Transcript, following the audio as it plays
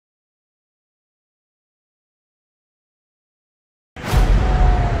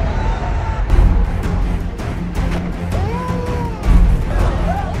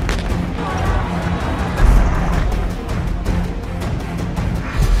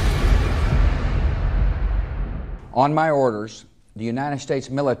On my orders, the United States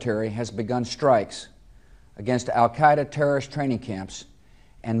military has begun strikes against al-Qaeda terrorist training camps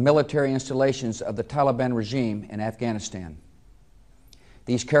and military installations of the Taliban regime in Afghanistan.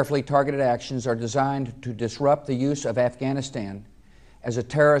 These carefully targeted actions are designed to disrupt the use of Afghanistan as a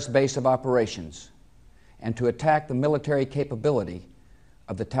terrorist base of operations and to attack the military capability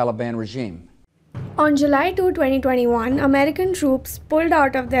of the Taliban regime. On July 2, 2021, American troops pulled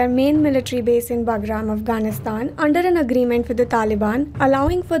out of their main military base in Bagram, Afghanistan, under an agreement with the Taliban,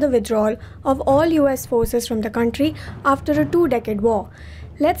 allowing for the withdrawal of all US forces from the country after a two-decade war.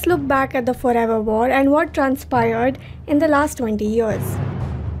 Let's look back at the forever war and what transpired in the last 20 years.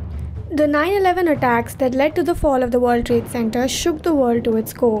 The 9/11 attacks that led to the fall of the World Trade Center shook the world to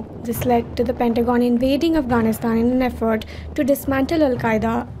its core. This led to the Pentagon invading Afghanistan in an effort to dismantle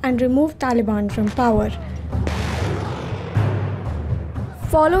al-Qaeda and remove Taliban from power.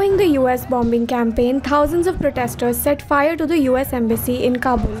 Following the US bombing campaign, thousands of protesters set fire to the US embassy in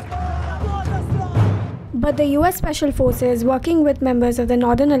Kabul. But the US Special Forces, working with members of the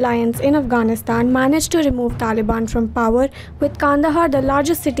Northern Alliance in Afghanistan, managed to remove Taliban from power, with Kandahar, the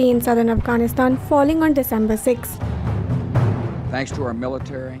largest city in southern Afghanistan, falling on December 6. Thanks to our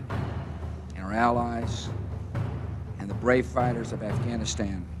military and our allies and the brave fighters of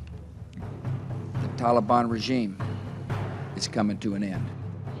Afghanistan, the Taliban regime is coming to an end.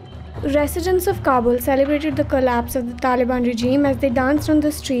 Residents of Kabul celebrated the collapse of the Taliban regime as they danced on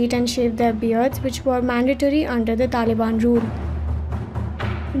the street and shaved their beards, which were mandatory under the Taliban rule.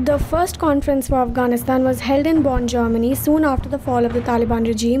 The first conference for Afghanistan was held in Bonn, Germany, soon after the fall of the Taliban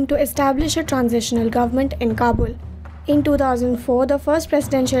regime to establish a transitional government in Kabul. In 2004, the first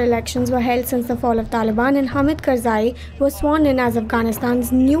presidential elections were held since the fall of Taliban, and Hamid Karzai was sworn in as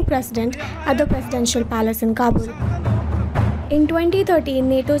Afghanistan's new president at the presidential palace in Kabul. In 2013,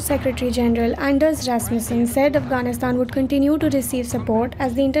 NATO Secretary General Anders Rasmussen said Afghanistan would continue to receive support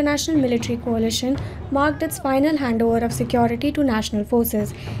as the international military coalition marked its final handover of security to national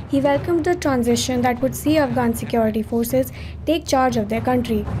forces. He welcomed the transition that would see Afghan security forces take charge of their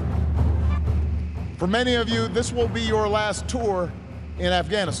country. For many of you, this will be your last tour in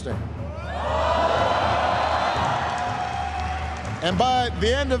Afghanistan. And by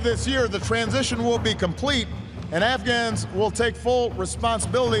the end of this year, the transition will be complete, and Afghans will take full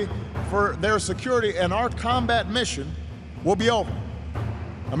responsibility for their security, and our combat mission will be over.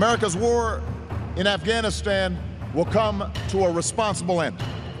 America's war in Afghanistan will come to a responsible end.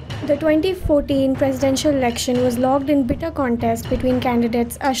 The 2014 presidential election was logged in bitter contest between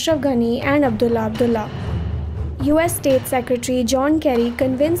candidates Ashraf Ghani and Abdullah Abdullah. US State Secretary John Kerry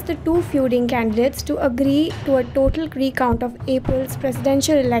convinced the two feuding candidates to agree to a total recount of April's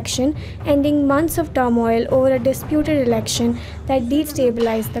presidential election, ending months of turmoil over a disputed election that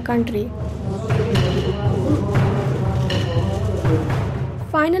destabilized the country.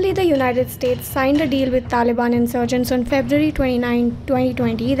 Finally, the United States signed a deal with Taliban insurgents on February 29,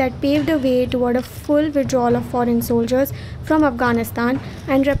 2020 that paved a way toward a full withdrawal of foreign soldiers from Afghanistan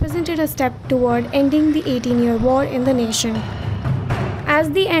and represented a step toward ending the 18-year war in the nation. As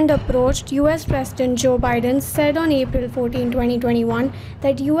the end approached, US President Joe Biden said on April 14, 2021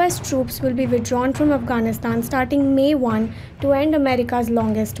 that US troops will be withdrawn from Afghanistan starting May 1 to end America's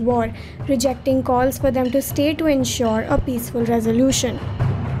longest war, rejecting calls for them to stay to ensure a peaceful resolution.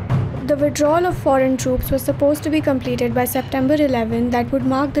 The withdrawal of foreign troops was supposed to be completed by September 11, that would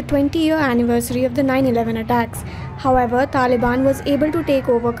mark the 20-year anniversary of the 9/11 attacks. However, Taliban was able to take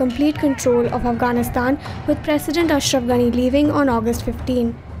over complete control of Afghanistan, with President Ashraf Ghani leaving on August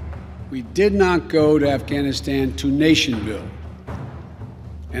 15. We did not go to Afghanistan to nation build,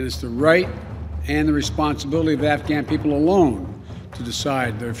 and it's the right and the responsibility of Afghan people alone to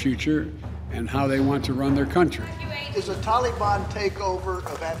decide their future and how they want to run their country. Is a Taliban takeover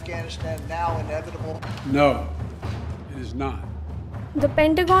of Afghanistan now inevitable? No, it is not. The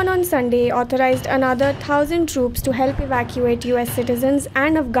Pentagon on Sunday authorized another 1,000 troops to help evacuate US citizens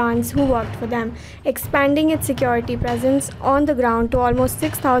and Afghans who worked for them, expanding its security presence on the ground to almost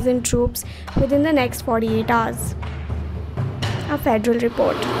 6,000 troops within the next 48 hours. A federal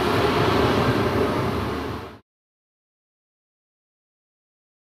report.